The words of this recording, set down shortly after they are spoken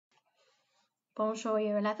Bonjour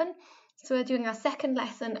Year 11. So we're doing our second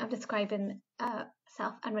lesson of describing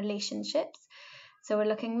self and relationships. So we're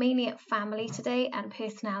looking mainly at family today and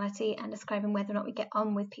personality and describing whether or not we get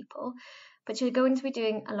on with people. But you're going to be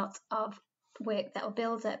doing a lot of work that will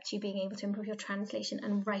build up to you being able to improve your translation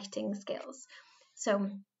and writing skills. So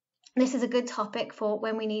this is a good topic for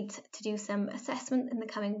when we need to do some assessment in the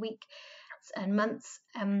coming week and months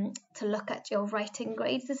to look at your writing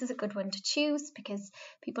grades. This is a good one to choose because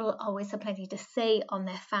people always have plenty to say on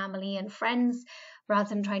their family and friends rather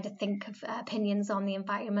than trying to think of opinions on the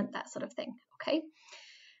environment, that sort of thing. Okay,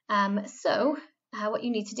 so what you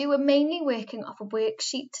need to do, we're mainly working off a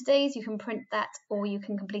worksheet today, so you can print that or you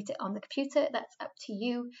can complete it on the computer, that's up to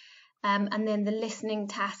you. And then the listening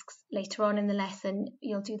tasks later on in the lesson,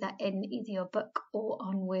 you'll do that in either your book or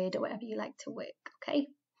on Word or whatever you like to work, okay?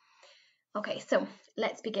 Okay, so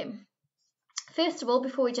let's begin. First of all,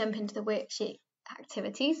 before we jump into the worksheet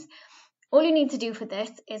activities, all you need to do for this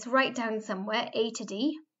is write down somewhere A to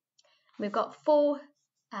D. We've got four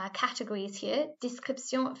categories here.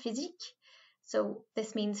 Description physique, so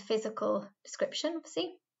this means physical description,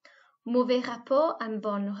 obviously. Mauvais rapport and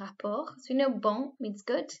bon rapport. So we know bon means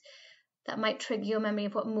good. That might trigger your memory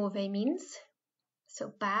of what mauvais means,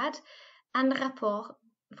 so bad. And rapport,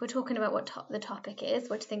 if we're talking about what the topic is,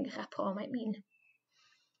 what do you think rapport might mean?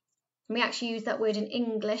 And we actually use that word in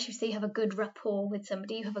English. You say you have a good rapport with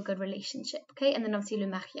somebody, you have a good relationship, okay? And then obviously le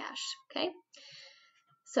mariage, okay?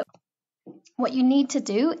 So what you need to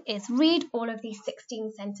do is read all of these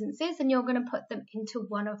 16 sentences and you're going to put them into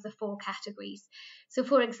one of the four categories. So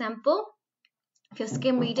for example, if you're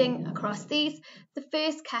skim reading across these, the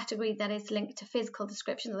first category that is linked to physical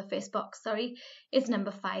description, or the first box, sorry, is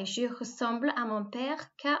number 5. Je ressemble à mon père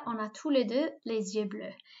car on a tous les deux les yeux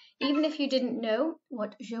bleus. Even if you didn't know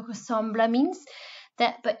what je ressemble means,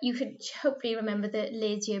 but you could hopefully remember the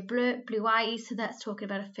les yeux bleus, blue eyes, so that's talking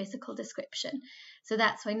about a physical description. So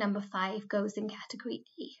that's why number 5 goes in category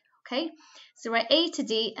A, okay? So write A to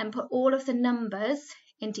D and put all of the numbers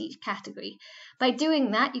into each category. By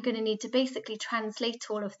doing that, you're going to need to basically translate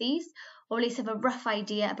all of these, or at least have a rough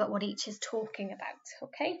idea about what each is talking about,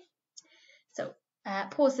 okay? So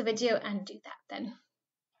pause the video and do that then.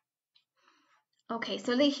 Okay,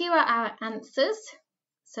 so here are our answers.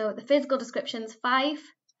 So the physical descriptions, 5.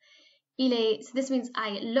 So this means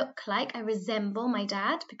I look like, I resemble my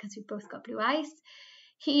dad because we've both got blue eyes.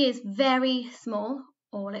 He is very small,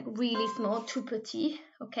 or like really small, tout petit,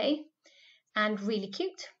 okay? And really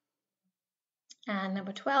cute. And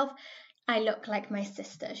number 12, I look like my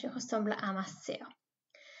sister. Je ressemble à ma sœur.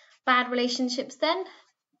 Bad relationships then.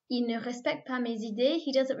 Il ne respecte pas mes idées.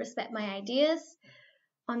 He doesn't respect my ideas.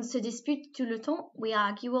 On se dispute tout le temps. We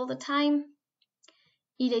argue all the time.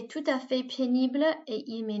 Il est tout à fait pénible et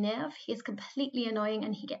il m'énerve. He is completely annoying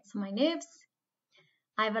and he gets on my nerves.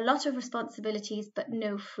 I have a lot of responsibilities but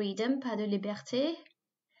no freedom. Pas de liberté.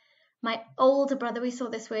 My older brother, we saw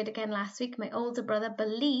this word again last week, my older brother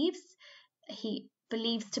believes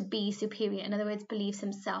to be superior. In other words, believes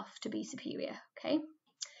himself to be superior, okay?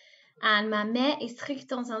 And ma mère est stricte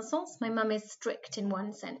dans un sens. My mum is strict in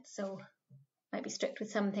one sense, so might be strict with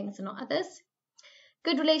some things and not others.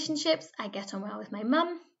 Good relationships, I get on well with my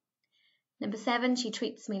mum. Number 7, she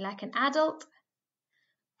treats me like an adult.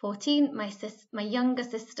 14, my younger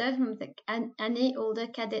sister, Annie, older,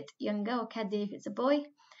 cadet, younger, or cadet if it's a boy.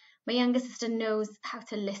 My younger sister knows how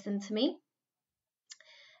to listen to me.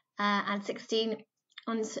 And 16,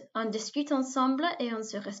 on discute ensemble et on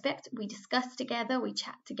se respecte. We discuss together, we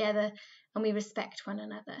chat together, and we respect one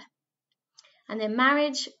another. And then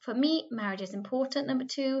marriage, for me, marriage is important. Number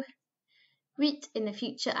 2, 8, in the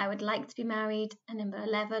future, I would like to be married. And number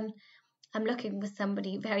 11, I'm looking for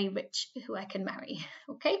somebody very rich who I can marry.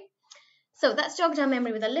 Okay, so that's jogged our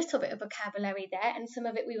memory with a little bit of vocabulary there, and some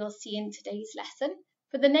of it we will see in today's lesson.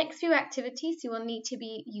 For the next few activities, you will need to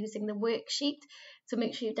be using the worksheet, so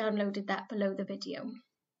make sure you've downloaded that below the video.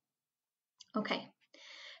 Okay,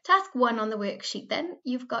 task 1 on the worksheet then,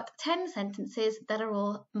 you've got 10 sentences that are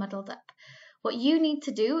all muddled up. What you need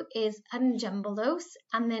to do is unjumble those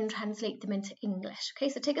and then translate them into English. Okay,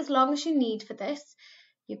 so take as long as you need for this.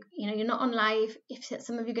 You're not on live. If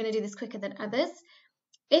some of you are going to do this quicker than others.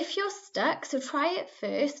 If you're stuck, so try it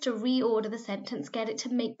first to reorder the sentence, get it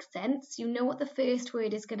to make sense. You know what the first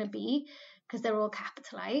word is going to be because they're all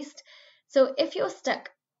capitalized. So if you're stuck,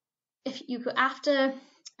 after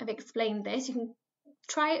I've explained this, you can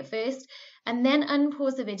try it first and then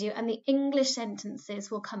unpause the video and the English sentences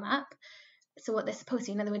will come up. So what they're supposed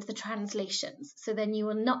to be, in other words, the translations. So then you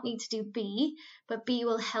will not need to do B, but B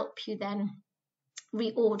will help you then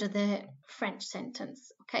reorder the French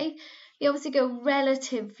sentence, okay? They obviously go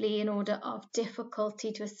relatively in order of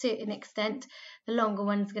difficulty to a certain extent. The longer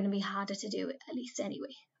one's going to be harder to do, at least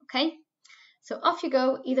anyway, okay? So off you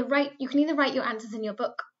go. You can either write your answers in your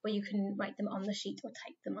book, or you can write them on the sheet or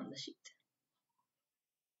type them on the sheet.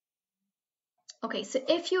 Okay, so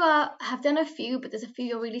if you have done a few, but there's a few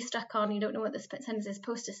you're really stuck on, you don't know what the sentence is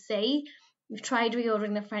supposed to say, you've tried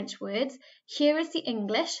reordering the French words, here is the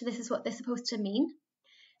English. This is what they're supposed to mean.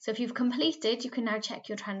 So if you've completed, you can now check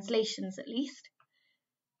your translations at least.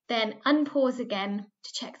 Then unpause again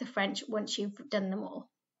to check the French once you've done them all.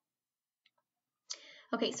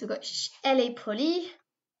 Okay, so we've got elle est polie,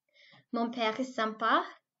 mon père est sympa,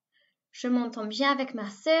 je m'entends bien avec ma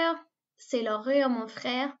sœur, c'est l'heureux mon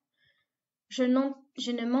frère, je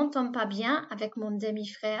ne m'entends pas bien avec mon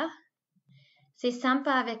demi-frère, c'est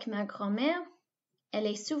sympa avec ma grand-mère, elle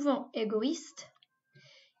est souvent égoïste,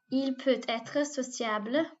 il peut être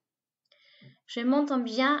sociable, je m'entends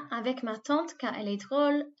bien avec ma tante car elle est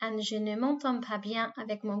drôle, and je ne m'entends pas bien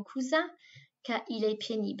avec mon cousin car il est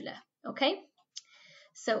pénible. Okay?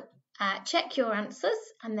 So, check your answers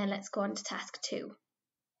and then let's go on to task 2.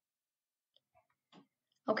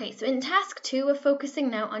 Okay, so in task 2, we're focusing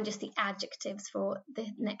now on just the adjectives for the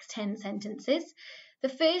next 10 sentences. The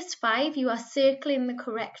first 5, you are circling the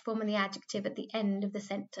correct form of the adjective at the end of the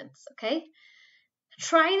sentence, okay?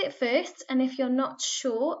 Try it first, and if you're not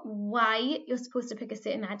sure why you're supposed to pick a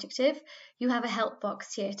certain adjective, you have a help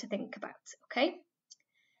box here to think about, okay?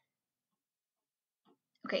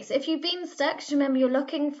 Okay, so if you've been stuck, just remember you're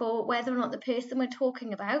looking for whether or not the person we're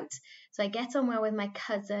talking about, so I get on well with my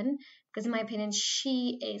cousin, because in my opinion,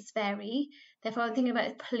 she is very, therefore I'm thinking about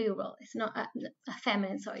it plural. It's not a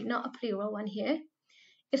feminine, sorry, not a plural one here.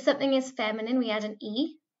 If something is feminine, we add an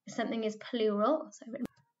E. If something is plural,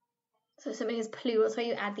 so if something is plural, so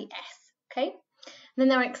you add the S, okay? And then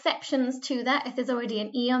there are exceptions to that. If there's already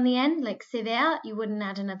an E on the end, like sévère, you wouldn't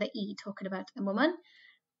add another E talking about a woman.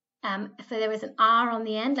 If there is an R on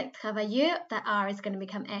the end, like travailleux, that R is going to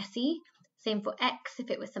become SE. Same for X,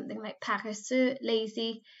 if it was something like paresseux,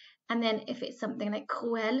 lazy. And then if it's something like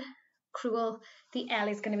cruel, the L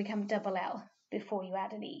is going to become double L before you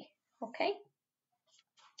add an E, okay?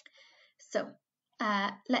 So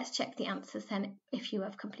let's check the answers then if you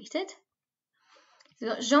have completed. So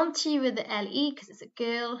we've got gentil with the LE because it's a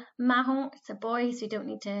girl, marron, it's a boy, so you don't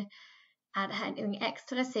need to add anything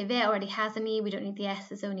extra. Sévère already has an E, we don't need the S,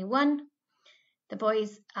 there's only one. The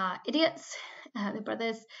boys are idiots, the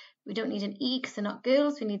brothers, we don't need an E because they're not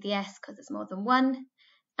girls, we need the S because it's more than one.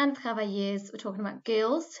 And travailleuses, we're talking about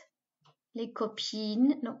girls. Les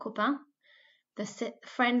copines, not copains. The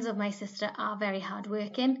friends of my sister are very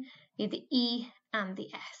hardworking. We need the E and the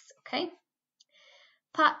S, okay?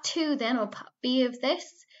 Part 2 then, or part B of this,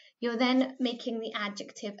 you're then making the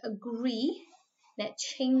adjective agree. They're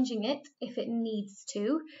changing it if it needs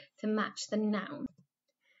to match the noun.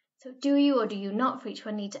 So do you or do you not for each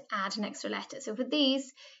one need to add an extra letter? So for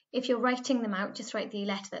these, if you're writing them out, just write the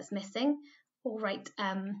letter that's missing or write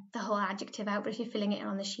the whole adjective out. But if you're filling it in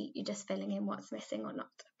on the sheet, you're just filling in what's missing or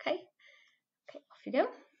not, okay? Okay, off you go.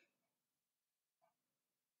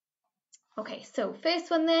 Okay, so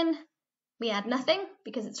first one then, we add nothing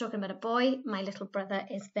because it's talking about a boy. My little brother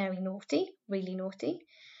is very naughty, really naughty.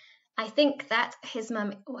 I think that his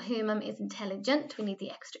mum or her mum is intelligent. We need the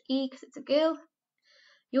extra E because it's a girl.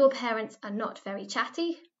 Your parents are not very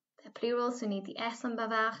chatty. They're plural, so we need the S on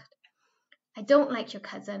bavard. I don't like your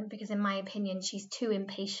cousin because in my opinion, she's too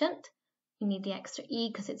impatient. You need the extra E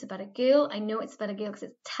because it's about a girl. I know it's about a girl because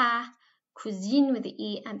it's ta, cousine with the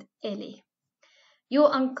E and elle.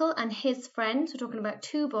 Your uncle and his friends, we're talking about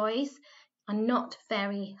 2 boys, are not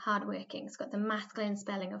very hardworking. It's got the masculine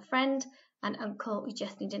spelling of friend and uncle, we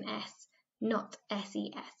just need an S, not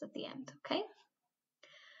SES at the end, okay?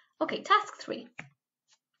 Okay, task 3.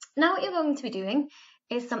 Now what you're going to be doing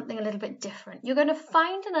is something a little bit different. You're going to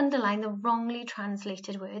find and underline the wrongly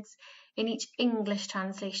translated words in each English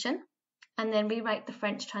translation and then rewrite the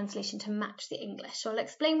French translation to match the English. So I'll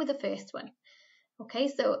explain with the first one. Okay,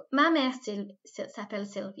 so ma mère s'appelle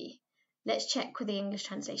Sylvie. Let's check with the English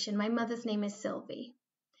translation. My mother's name is Sylvie.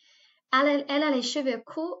 Elle a les cheveux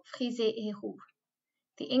courts, frisés et roux.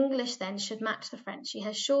 The English then should match the French. She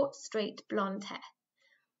has short, straight, blonde hair.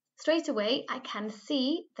 Straight away, I can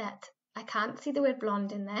see that I can't see the word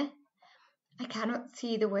blonde in there. I cannot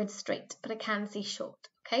see the word straight, but I can see short.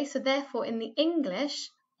 Okay, so therefore in the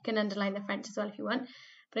English, you can underline the French as well if you want,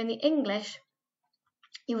 but in the English,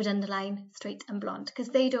 you would underline straight and blonde because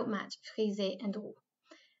they don't match, frisé and roux.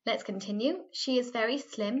 Let's continue. She is very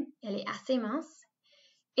slim, elle est assez mince,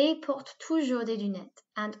 et porte toujours des lunettes,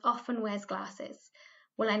 and often wears glasses.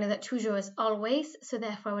 Well, I know that toujours is always, so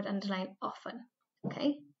therefore I would underline often.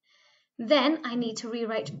 Okay. Then I need to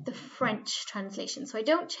rewrite the French translation. So I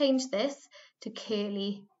don't change this to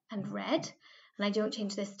curly and red, and I don't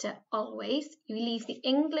change this to always. You leave the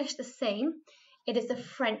English the same. It is the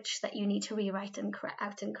French that you need to rewrite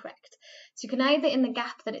out and correct. So you can either, in the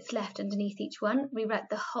gap that it's left underneath each one, rewrite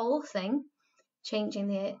the whole thing, changing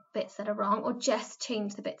the bits that are wrong, or just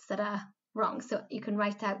change the bits that are wrong. So you can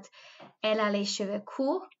write out Elle a les cheveux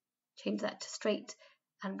courts, change that to straight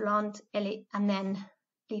and blonde, and then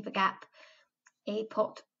leave a gap, et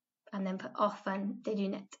porte, and then put often des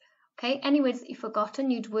lunettes. Okay, any words that you've forgotten,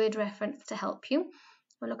 you'd word reference to help you.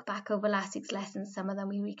 We'll look back over last week's lessons, some of them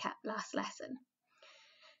we recapped last lesson.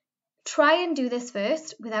 Try and do this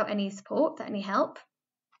first without any support, any help.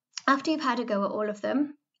 After you've had a go at all of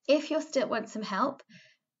them, if you still want some help,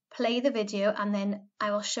 play the video and then I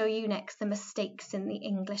will show you next the mistakes in the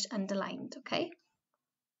English underlined, okay?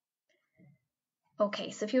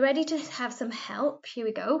 Okay, so if you're ready to have some help, here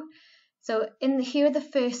we go. So here are the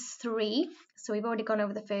first three. So we've already gone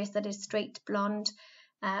over the first, that is straight, blonde,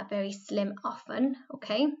 very slim, often,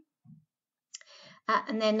 okay?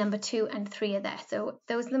 And then number 2 and 3 are there. So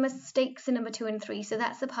those are the mistakes in number 2 and 3. So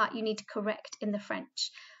that's the part you need to correct in the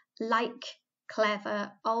French. Like,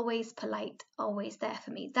 clever, always polite, always there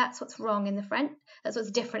for me. That's what's wrong in the French. That's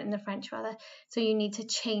what's different in the French, rather. So you need to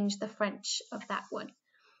change the French of that one.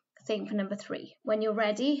 Same for number 3. When you're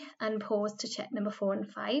ready, unpause to check number 4 and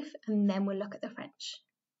 5, and then we'll look at the French.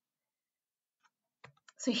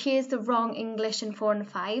 So here's the wrong English in 4 and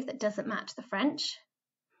 5 that doesn't match the French.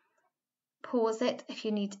 Pause it if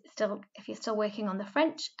you're still working on the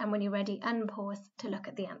French, and when you're ready, unpause to look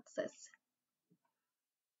at the answers.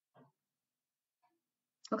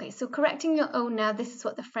 Okay, so correcting your own now, this is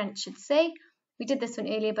what the French should say. We did this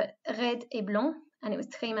one earlier, but raide et blanc, and it was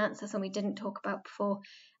très mince, that's one we didn't talk about before,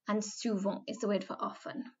 and souvent is the word for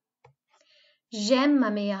often. J'aime ma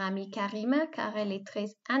meilleure amie Karima car elle est très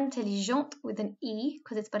intelligente with an E,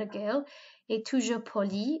 because it's about a girl, et toujours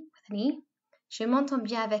polie with an E. Je m'entends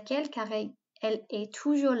bien avec elle car elle est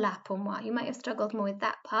toujours là pour moi. You might have struggled more with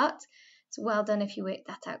that part, so well done if you worked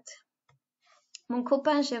that out. Mon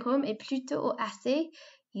copain Jérôme est plutôt assez,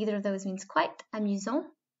 either of those means quite, amusant.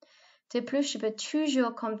 De plus, je peux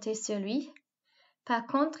toujours compter sur lui. Par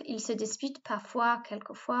contre, il se dispute parfois,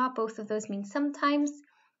 quelquefois, both of those mean sometimes.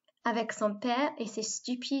 Avec son père et c'est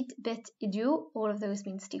stupide, bête, idiot, all of those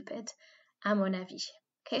mean stupid, à mon avis.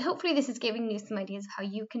 Okay, hopefully this is giving you some ideas of how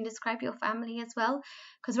you can describe your family as well,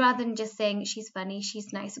 because rather than just saying she's funny,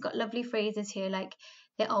 she's nice, we've got lovely phrases here like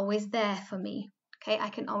they're always there for me. Okay, I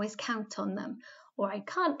can always count on them, or I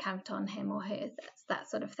can't count on him or her. That's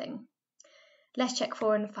that sort of thing. Let's check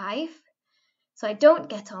 4 and 5. So I don't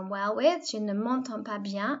get on well with, je ne m'entends pas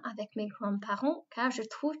bien avec mes grands-parents car je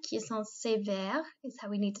trouve qu'ils sont sévères, is how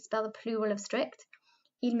we need to spell the plural of strict.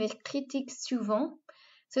 Ils me critiquent souvent.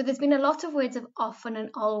 So there's been a lot of words of often and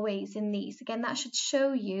always in these. Again, that should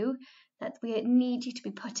show you that we need you to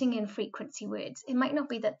be putting in frequency words. It might not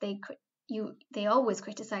be that they always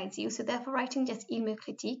criticize you, so therefore writing just ils me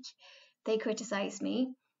critiquent, they criticize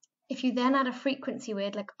me. If you then add a frequency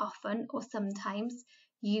word like often or sometimes,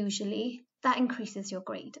 usually, that increases your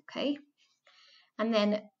grade, okay? And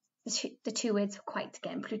then the 2 words for quite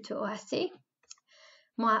again, plutôt ou assez.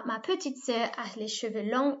 Ma petite sœur a les cheveux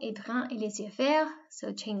longs et bruns et les yeux verts,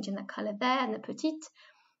 so changing the colour there and the petite.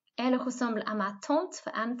 Elle ressemble à ma tante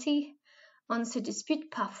for auntie. On se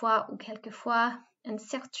dispute parfois ou quelquefois. And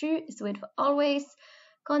surtout is the word for always,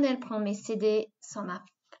 quand elle prend mes CD sans ma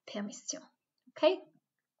permission. Okay?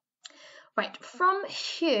 Right, from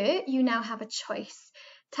here you now have a choice.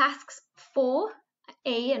 Tasks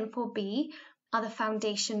 4A and 4B are the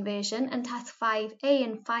foundation version, and task 5A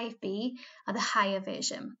and 5B are the higher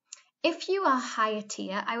version. If you are higher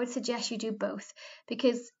tier, I would suggest you do both,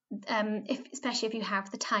 because especially if you have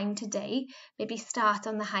the time today, maybe start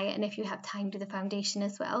on the higher, and if you have time, do the foundation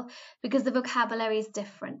as well, because the vocabulary is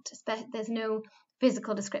different. There's no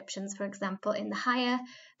physical descriptions, for example, in the higher,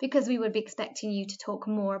 because we would be expecting you to talk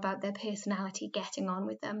more about their personality, getting on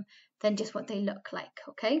with them, than just what they look like,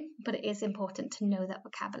 okay? But it is important to know that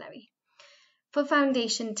vocabulary. For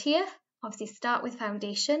foundation tier, obviously start with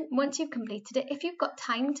foundation. Once you've completed it, if you've got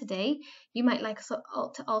time today, you might like to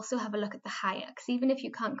also have a look at the higher, because even if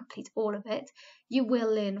you can't complete all of it, you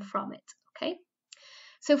will learn from it, okay?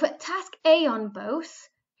 So for task A on both,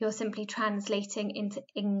 you're simply translating into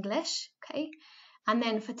English, okay? And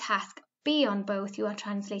then for task B on both, you are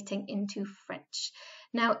translating into French.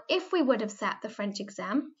 Now, if we would have sat the French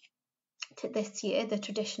exam to this year, the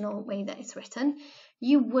traditional way that it's written,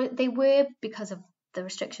 they were, because of the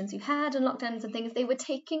restrictions we've had and lockdowns and things, they were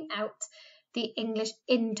taking out the English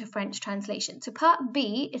into French translation. So part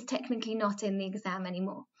B is technically not in the exam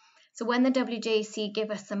anymore. So when the WJC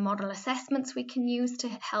give us some model assessments we can use to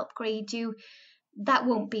help grade you, that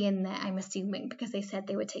won't be in there, I'm assuming, because they said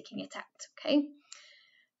they were taking it out, okay?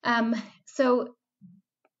 So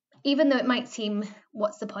even though it might seem,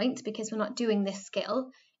 what's the point, because we're not doing this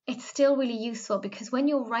skill, it's still really useful, because when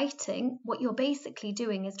you're writing, what you're basically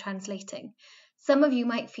doing is translating. Some of you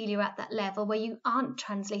might feel you're at that level where you aren't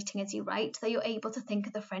translating as you write, that you're able to think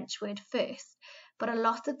of the French word first. But a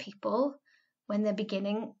lot of people, when they're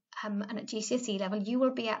beginning and at GCSE level, you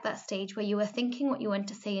will be at that stage where you are thinking what you want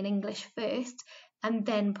to say in English first and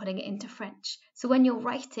then putting it into French. So when you're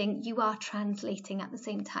writing, you are translating at the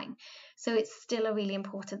same time. So it's still a really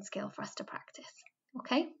important skill for us to practice,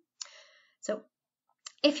 okay? So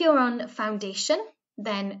if you're on foundation,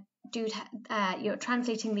 then you're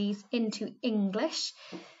translating these into English.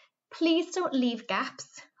 Please don't leave gaps,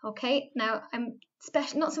 okay? Now, I'm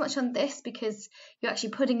not so much on this because you're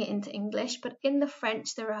actually putting it into English, but in the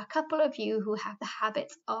French, there are a couple of you who have the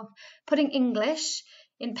habit of putting English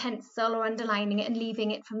in pencil or underlining it and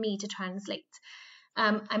leaving it for me to translate.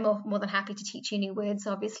 I'm more than happy to teach you new words,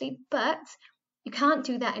 obviously, but you can't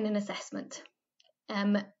do that in an assessment.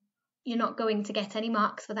 You're not going to get any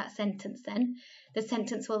marks for that sentence then. The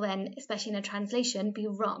sentence will then, especially in a translation, be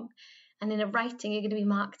wrong. And in a writing, you're going to be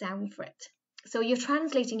marked down for it. So you're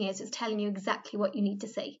translating here, so it's telling you exactly what you need to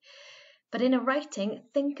say. But in a writing,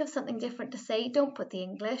 think of something different to say. Don't put the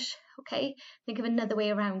English, okay? Think of another way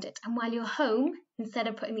around it. And while you're home, instead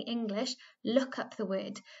of putting the English, look up the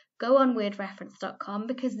word. Go on wordreference.com,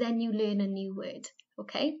 because then you learn a new word,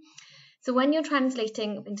 okay? So when you're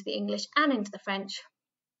translating into the English and into the French,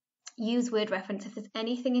 use word reference if there's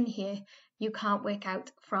anything in here you can't work out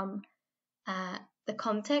from the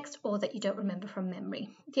context or that you don't remember from memory.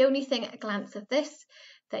 The only thing at a glance of this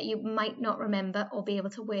that you might not remember or be able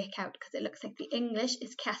to work out, because it looks like the English,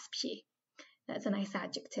 is casse-pied. That's a nice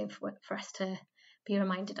adjective for us to be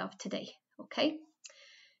reminded of today, okay?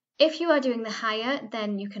 If you are doing the higher,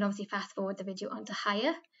 then you can obviously fast forward the video onto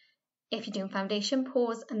higher. If you're doing foundation,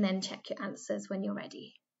 pause and then check your answers when you're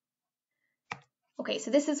ready. Okay,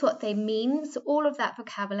 so this is what they mean. So all of that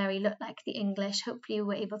vocabulary looked like the English. Hopefully you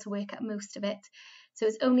were able to work out most of it. So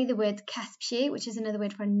it's only the word casse-pied, which is another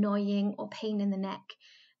word for annoying or pain in the neck,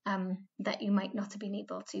 that you might not have been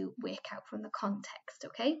able to work out from the context,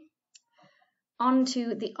 okay? On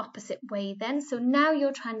to the opposite way then. So now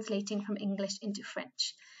you're translating from English into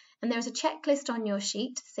French. And there's a checklist on your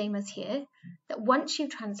sheet, same as here, that once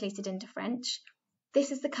you've translated into French,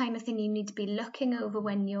 this is the kind of thing you need to be looking over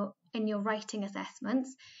when you're in your writing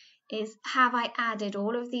assessments, is have I added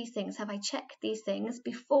all of these things? Have I checked these things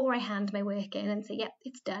before I hand my work in and say, yep,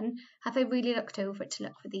 it's done? Have I really looked over it to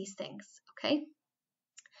look for these things? Okay.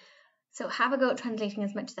 So have a go at translating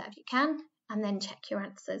as much of that as you can, and then check your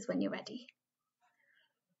answers when you're ready.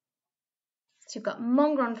 So you've got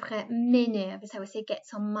mon grand frère m'énerve, is how we say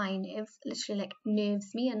gets on my nerves, literally like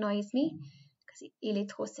nerves me, annoys me, because il est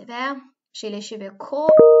trop sévère. J'ai les cheveux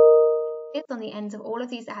courts. It's on the ends of all of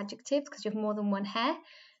these adjectives because you have more than one hair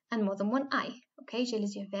and more than one eye. Okay, j'ai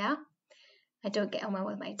les yeux verts. I don't get on well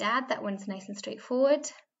with my dad. That one's nice and straightforward.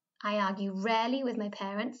 I argue rarely with my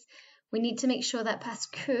parents. We need to make sure that parce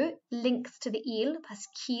que links to the il, parce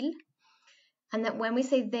qu'il, and that when we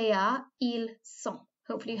say they are, ils sont.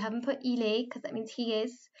 Hopefully you haven't put il est, because that means he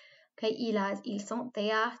is. Okay, il a is ils sont.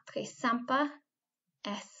 They are très sympa,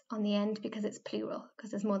 s on the end because it's plural,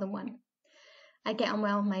 because there's more than one. I get on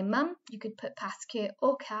well with my mum. You could put parce que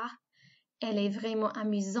au cas, elle est vraiment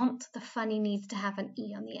amusante. The funny needs to have an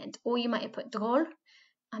e on the end. Or you might have put drôle,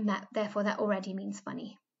 and therefore that already means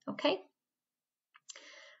funny. Okay?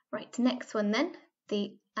 Right, next one then,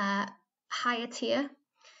 the higher tier.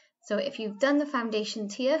 So if you've done the foundation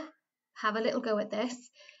tier, have a little go at this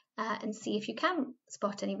and see if you can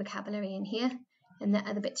spot any vocabulary in here and the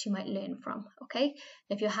other bits you might learn from. Okay?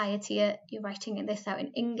 If you're higher tier, you're writing this out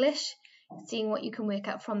in English, seeing what you can work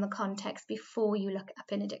out from the context before you look it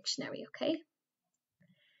up in a dictionary, okay?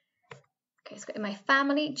 Okay, so in my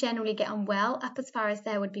family, generally get on well. Up as far as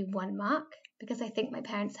there would be 1 mark, because I think my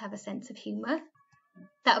parents have a sense of humour.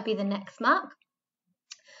 That would be the next mark.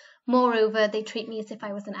 Moreover, they treat me as if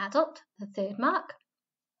I was an adult, the 3rd mark.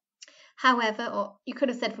 However, or you could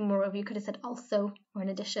have said for moreover, you could have said also, or in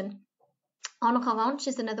addition. En revanche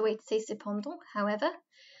is another way to say cependant, however.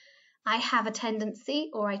 I have a tendency,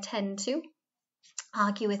 or I tend to,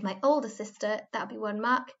 argue with my older sister. That would be 1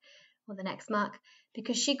 mark, or the next mark,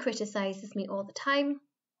 because she criticises me all the time.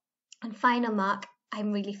 And final mark,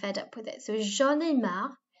 I'm really fed up with it. So j'en ai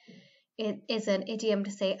marre it is an idiom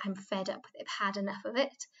to say I'm fed up with it, I've had enough of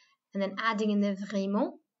it. And then adding in the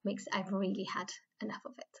vraiment makes I've really had enough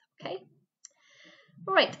of it, okay?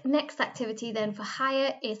 Right, next activity then for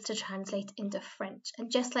higher is to translate into French. And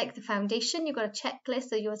just like the foundation, you've got a checklist,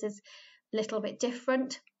 so yours is a little bit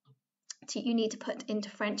different. You need to put into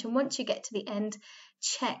French, and once you get to the end,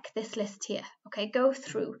 check this list here, okay? Go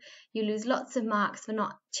through. You lose lots of marks for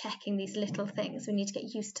not checking these little things. We need to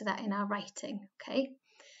get used to that in our writing, okay?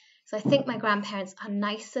 So I think my grandparents are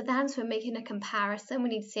nicer than, so we're making a comparison. We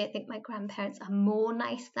need to say, I think my grandparents are more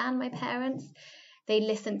nice than my parents. They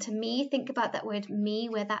listen to me. Think about that word me,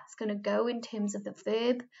 where that's going to go in terms of the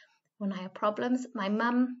verb when I have problems. My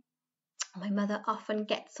mother often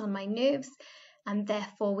gets on my nerves, and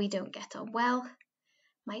therefore we don't get on well.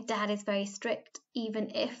 My dad is very strict,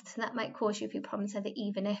 even if, so that might cause you a few problems. So the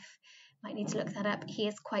even if, might need to look that up. He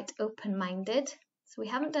is quite open-minded. So we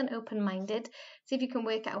haven't done open-minded. See if you can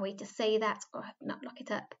work out a way to say that, or not look it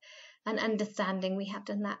up. And understanding, we have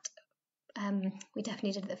done that. We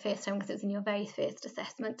definitely did it the first time because it was in your very first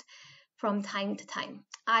assessment. From time to time.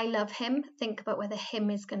 I love him. Think about where the him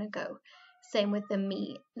is going to go. Same with the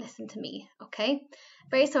me. Listen to me. Okay.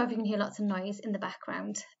 Very sorry if you can hear lots of noise in the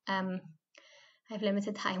background. I have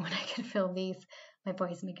limited time when I can film these. My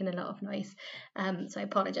boy's making a lot of noise. So I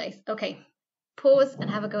apologize. Okay. Pause and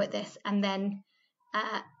have a go at this, and then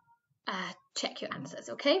check your answers.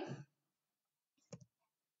 Okay.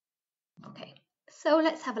 Okay. So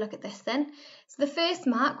let's have a look at this then. So the first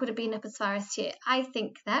mark would have been up as far as here. I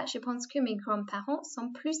think that, je pense que mes grands-parents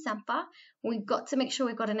sont plus sympas. We've got to make sure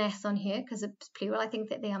we've got an S on here because it's plural. I think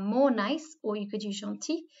that they are more nice, or you could use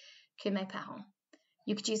gentil que mes parents.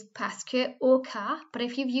 You could use parce que or car, but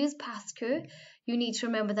if you've used parce que, you need to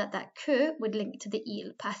remember that that que would link to the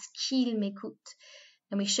il, parce qu'il m'écoute.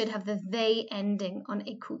 And we should have the they ending on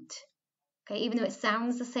écoute. Okay, even though it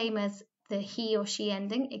sounds the same as the he or she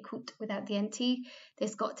ending, écoute without the NT,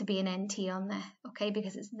 there's got to be an NT on there, okay,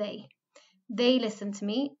 because it's they. They listen to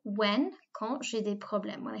me when, quand j'ai des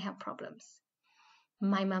problèmes, when I have problems.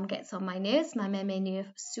 My mum gets on my nerves, ma mère m'énerve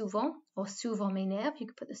souvent, or souvent m'énerve, you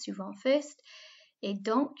could put the souvent first, et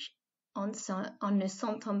donc, on ne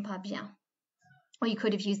s'entend pas bien. Or you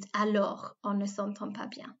could have used alors, on ne s'entend pas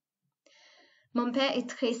bien. Mon père est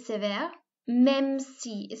très sévère, même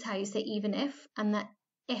si is how you say even if, and that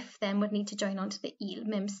if then would need to join onto the il,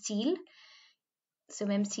 même s'il. So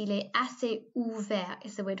même s'il est assez ouvert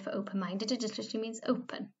is the word for open-minded. It just literally means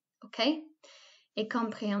open, okay? Et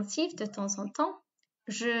compréhensif de temps en temps,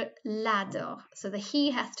 je l'adore. So the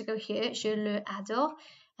he has to go here, je le adore,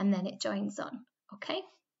 and then it joins on, okay?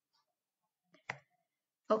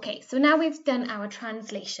 Okay, so now we've done our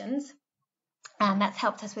translations. And that's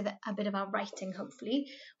helped us with a bit of our writing, hopefully.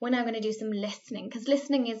 We're now going to do some listening, because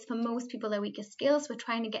listening is, for most people, their weakest skills. We're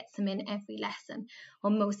trying to get some in every lesson, or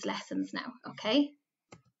most lessons now, okay?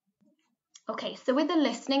 Okay, so with the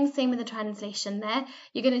listening, same with the translation there,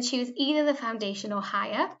 you're going to choose either the foundation or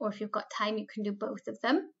higher, or if you've got time, you can do both of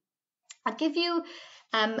them. I'll give you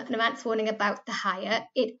an advance warning about the higher.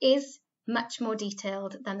 It is much more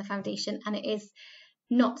detailed than the foundation, and it is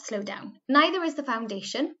not slow down. Neither is the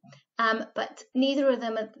foundation, but neither of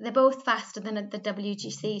them, they're both faster than the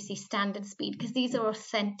WGCSE standard speed, because these are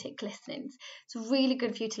authentic listenings. It's really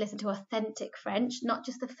good for you to listen to authentic French, not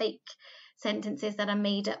just the fake sentences that are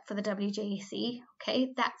made up for the WGCSE,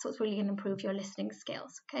 okay? That's what's really going to improve your listening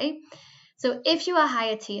skills, okay? So if you are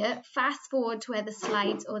higher tier, fast forward to where the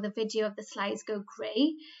slides or the video of the slides go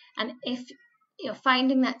grey, and if you're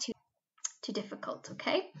finding that too difficult,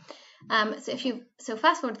 okay? So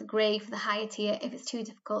fast forward to the grey for the higher tier. If it's too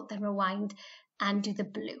difficult, then rewind and do the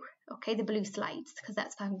blue, okay? The blue slides, because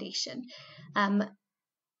that's foundation.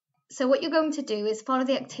 So what you're going to do is follow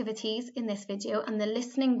the activities in this video, and the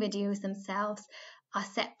listening videos themselves are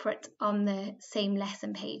separate on the same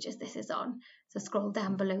lesson page as this is on. So scroll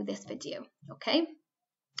down below this video, okay?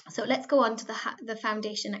 So let's go on to the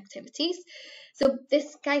foundation activities. So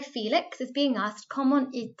this guy Felix is being asked,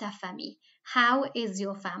 comment est ta famille? How is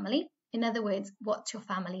your family? In other words, what's your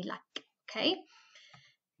family like? Okay.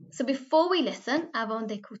 So before we listen, avant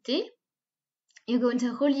d'écouter, you're going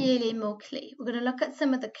to relier les mots-clés. We're going to look at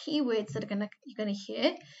some of the keywords that you're going to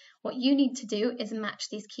hear. What you need to do is match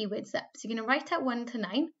these keywords up. So you're going to write out 1 to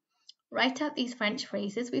 9. Write out these French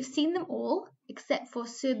phrases. We've seen them all, except for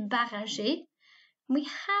se barrager. We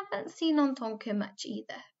haven't seen entend que much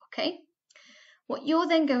either, okay? What you're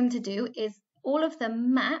then going to do is all of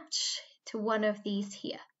them match to one of these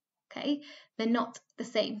here, okay? They're not the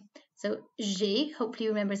same. So j'ai, hopefully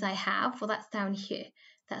you remember as I have, well that's down here.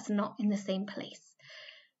 That's not in the same place.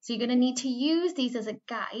 So you're going to need to use these as a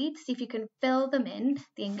guide, see if you can fill them in,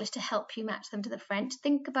 the English, to help you match them to the French.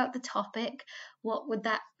 Think about the topic. What would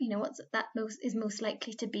that, is most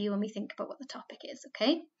likely to be when we think about what the topic is,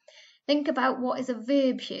 okay? Think about what is a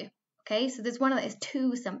verb here, okay? So there's one that is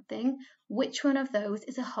to something. Which one of those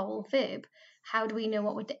is a whole verb? How do we know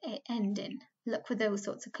what would end in? Look for those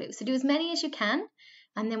sorts of clues. So do as many as you can,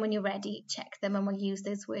 and then when you're ready, check them, and we'll use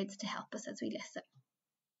those words to help us as we listen.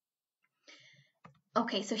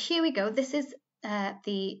 Okay, so here we go. This is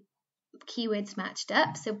the keywords matched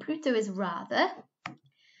up. So plutôt is rather,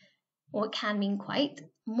 or it can mean quite.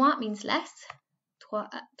 Moi means less.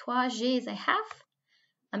 Toi, j'ai is I have.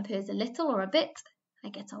 Un peu is a little or a bit. I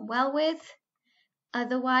get on well with.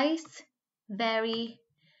 Otherwise, very,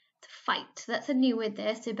 to fight. So that's a new word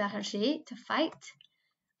there. Se barrager, to fight.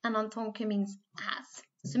 And en tant que means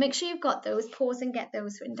as. So make sure you've got those. Pause and get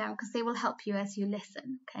those written down because they will help you as you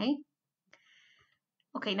listen, okay?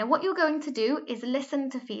 Okay, now what you're going to do is listen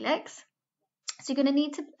to Felix. So you're going to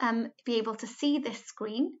need to be able to see this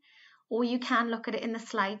screen, or you can look at it in the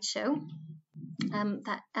slideshow,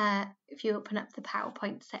 if you open up the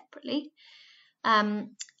PowerPoint separately, and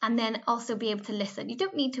then also be able to listen. You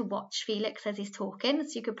don't need to watch Felix as he's talking, so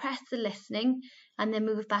you could press the listening and then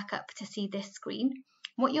move back up to see this screen.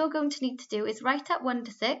 What you're going to need to do is write out 1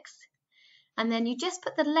 to 6, and then you just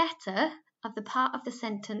put the letter of the part of the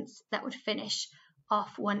sentence that would finish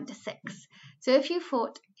off 1 to 6. So if you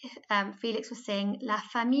thought Felix was saying la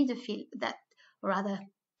famille de Felix, that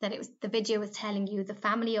it was the video was telling you the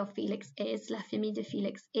family of Felix is la famille de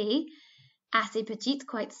Felix est assez petite,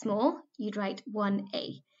 quite small, you'd write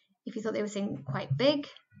 1A. If you thought they were saying quite big,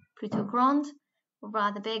 plutôt grande, or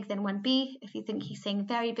rather big, then 1B. If you think he's saying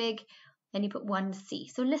very big, then you put 1C.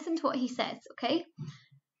 So listen to what he says, okay?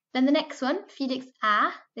 Then the next one, Felix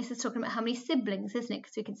a, this is talking about how many siblings, isn't it?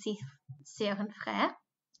 Because we can see sœur and frère.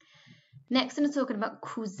 Next one is talking about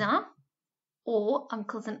cousin or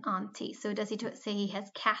uncles and aunties. So does he say he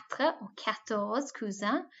has 4 or 14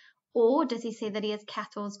 cousins, or does he say that he has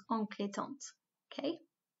 14 oncles et tantes? Okay.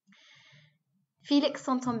 Felix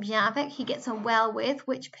s'entend bien avec, he gets on well with.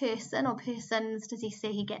 Which person or persons does he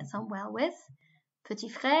say he gets on well with? Petit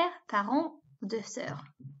frère, parent, ou deux sœurs.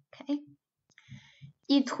 Okay.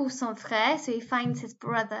 Il trouve son frère, so he finds his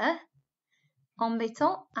brother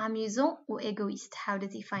embêtant, amusant, or égoïste. How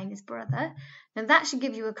does he find his brother? Now that should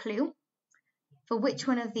give you a clue. For which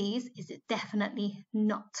one of these is it definitely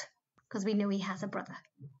not? Because we know he has a brother.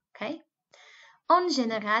 Okay. En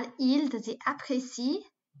général, does he apprécie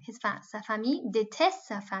sa famille, déteste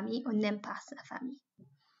sa famille, or n'aime pas sa famille?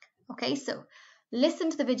 Okay, so listen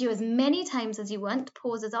to the video as many times as you want,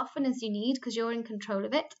 pause as often as you need because you're in control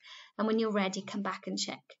of it, and when you're ready, come back and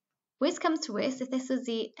check. Worst comes to worst, if this was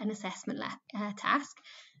an assessment task,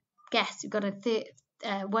 guess you've got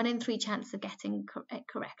a 1 in 3 chance of getting it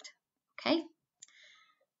correct, okay?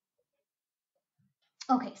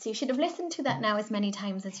 Okay, so you should have listened to that now as many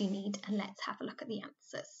times as you need, and let's have a look at the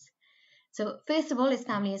answers. So first of all, his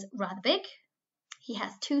family is rather big. He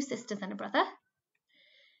has 2 sisters and a brother.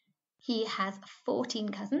 He has 14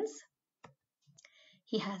 cousins.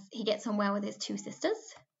 He gets on well with his 2 sisters.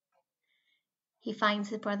 He finds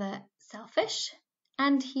his brother selfish,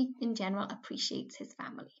 and he, in general, appreciates his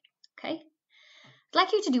family. Okay? I'd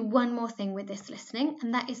like you to do one more thing with this listening,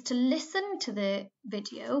 and that is to listen to the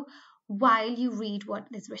video while you read what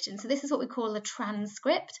is written. So this is what we call a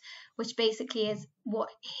transcript, which basically is what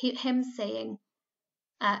him saying,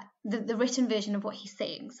 the written version of what he's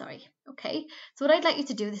saying, sorry. Okay, so what I'd like you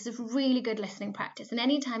to do, this is really good listening practice, and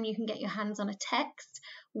anytime you can get your hands on a text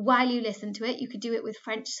while you listen to it, you could do it with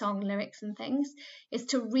French song lyrics and things, is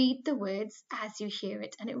to read the words as you hear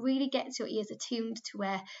it, and it really gets your ears attuned to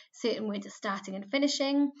where certain words are starting and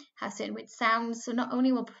finishing, how certain words sound, so not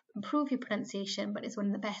only will improve your pronunciation, but it's one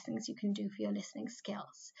of the best things you can do for your listening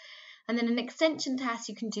skills. And then an extension task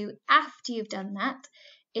you can do after you've done that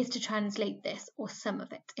is to translate this or some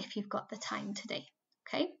of it if you've got the time today,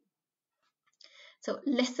 okay? So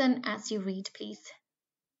listen as you read, please.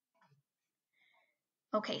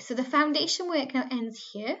 Okay, so the foundation work now ends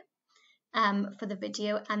here for the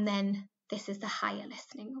video, and then this is the higher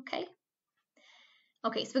listening, okay?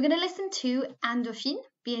 Okay, so we're going to listen to Anne Dauphine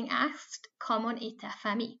being asked, comment est ta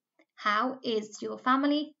famille? How is your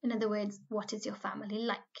family? In other words, what is your family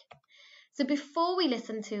like? So before we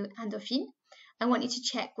listen to Anne Dauphine, I want you to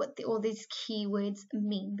check what all these key words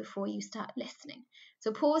mean before you start listening.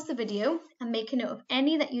 So pause the video and make a note of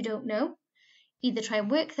any that you don't know. Either try and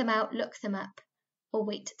work them out, look them up, or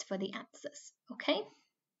wait for the answers, okay?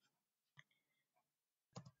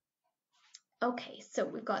 Okay, so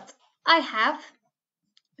we've got I have,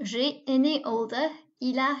 j'ai, aîné, older,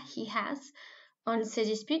 il a, he has. On se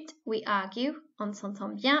dispute, we argue. On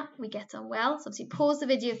s'entend bien, we get on well. So obviously pause the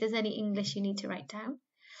video if there's any English you need to write down.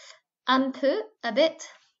 Un peu, a bit.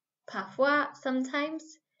 Parfois, sometimes.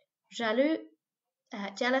 Jaloux,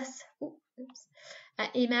 jealous.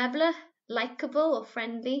 Aimable, likable or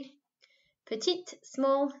friendly. Petite,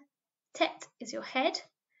 small. Tête is your head.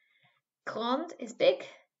 Grande is big.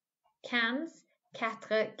 Quinze,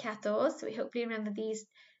 quatre, quatorze. So we hopefully remember these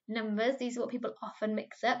numbers. These are what people often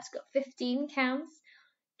mix up. So we've got 15 quinze,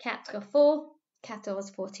 quatre, 4,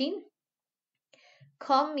 quatorze, 14.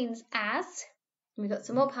 Comme means as. And we've got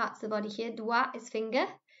some more parts of the body here. Doigt is finger.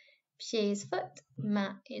 Pied is foot.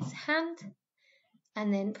 Main is hand.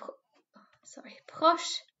 And then,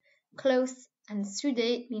 proche, close. And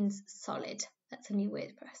soudé means solid. That's a new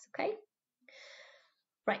word for us, okay?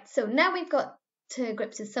 Right, so now we've got to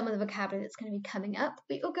grips with some of the vocabulary that's going to be coming up.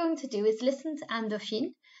 What you're going to do is listen to Anne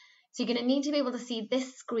Dauphine. So you're going to need to be able to see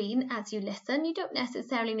this screen as you listen. You don't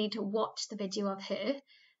necessarily need to watch the video of her.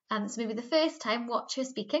 So maybe the first time, watch her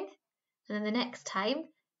speaking. And then the next time,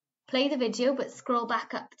 play the video, but scroll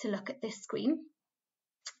back up to look at this screen.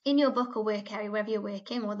 In your book or work area, wherever you're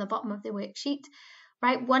working, or the bottom of the worksheet,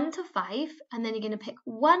 write 1 to 5, and then you're going to pick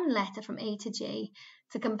one letter from A to J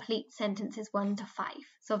to complete sentences 1 to 5.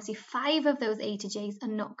 So obviously 5 of those A to J's are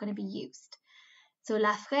not going to be used. So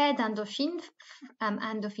la frère d'Anne Dauphine,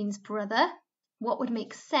 Anne Dauphine's brother, what would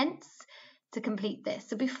make sense to complete this?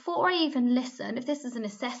 So before I even listen, if this is an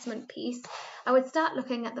assessment piece, I would start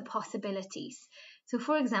looking at the possibilities. So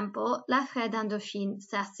for example, la frère d'Anne Dauphine,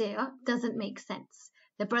 sa sœur, doesn't make sense.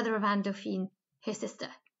 The brother of Anne Dauphine, her sister.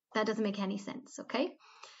 That doesn't make any sense, okay?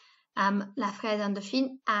 La frère d'Anne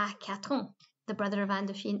Dauphine a 4 ans. The brother of Anne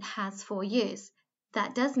Dauphine has 4 years.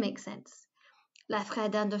 That does make sense. La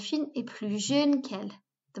frère d'Anne Dauphine est plus jeune qu'elle.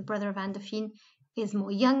 The brother of Anne Dauphine is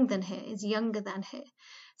more young than her, is younger than her.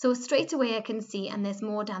 So straight away I can see, and there's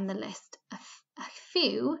more down the list, a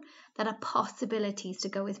few that are possibilities to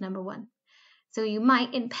go with number 1. So you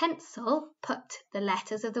might, in pencil, put the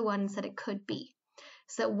letters of the ones that it could be.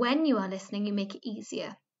 So that when you are listening, you make it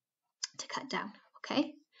easier to cut down,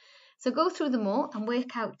 okay? So go through them all and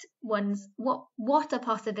work out ones, what are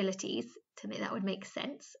possibilities to me that would make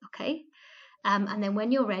sense, okay? And then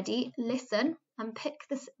when you're ready, listen and pick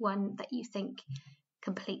this one that you think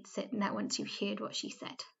completes it, and that once you've heard what she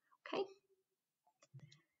said, okay?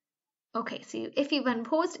 Okay, so if you've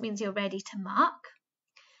unpaused, it means you're ready to mark.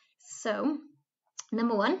 So,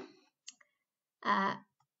 number 1,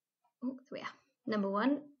 number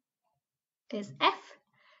 1 is F.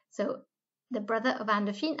 So, the brother of Anne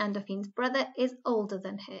Dauphine, Anne Dauphine's brother, is older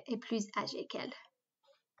than her, est plus âgé qu'elle.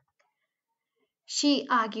 She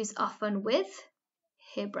argues often with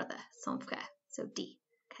her brother, son frère, so D,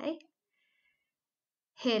 okay?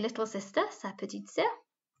 Her little sister, sa petite sœur,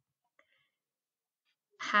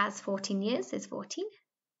 has 14 years, is 14.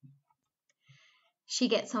 She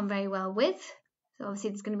gets on very well with, so obviously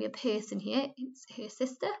there's going to be a person here, it's her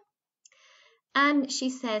sister. And she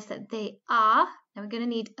says that they are, now we're going to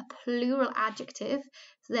need a plural adjective,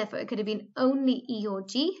 so therefore it could have been only E or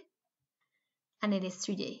G, and it is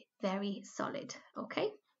soudé, very solid, okay?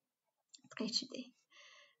 Très soudé.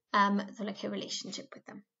 So like her relationship with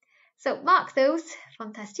them. So mark those,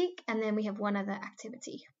 fantastic, and then we have one other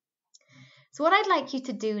activity. So what I'd like you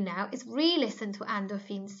to do now is re-listen to what Anne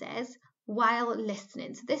Dauphine says while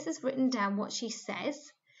listening. So this is written down what she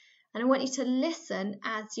says, and I want you to listen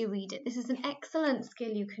as you read it. This is an excellent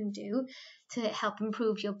skill you can do to help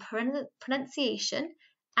improve your pronunciation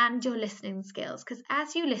and your listening skills, because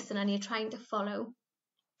as you listen and you're trying to follow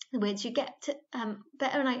the words, you get to,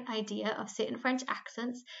 better an idea of certain French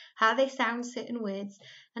accents, how they sound certain words,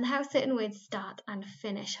 and how certain words start and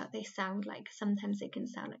finish, how they sound like. Sometimes they can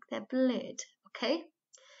sound like they're blurred, okay?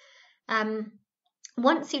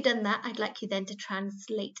 Once you've done that, I'd like you then to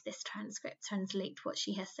translate this transcript, translate what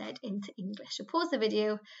she has said into English. So pause the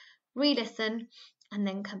video, re-listen, and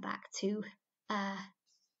then come back to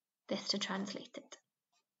this to translate it.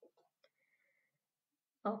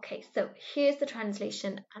 Okay, so here's the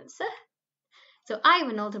translation answer. So I have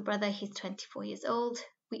an older brother, he's 24 years old.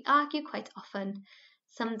 We argue quite often.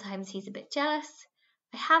 Sometimes he's a bit jealous.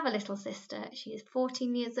 I have a little sister, she is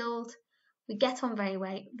 14 years old. We get on very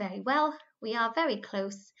well. We are very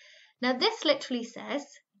close. Now this literally says,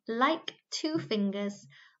 like 2 fingers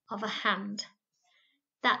of a hand.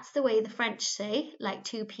 That's the way the French say, like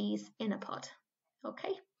 2 peas in a pod.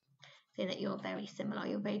 Okay? Say that you're very similar,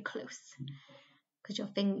 you're very close. Because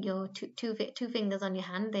your two fingers on your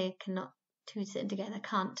hand, they cannot, 2 sitting together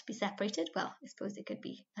can't be separated. Well, I suppose they could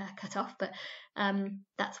be cut off, but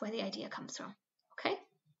that's where the idea comes from. Okay?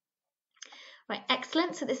 Right,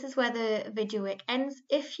 excellent. So this is where the video work ends.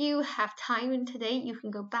 If you have time today, you can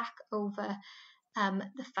go back over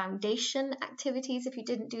the foundation activities if you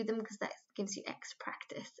didn't do them, because that gives you extra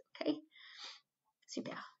practice. Okay,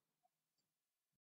 super.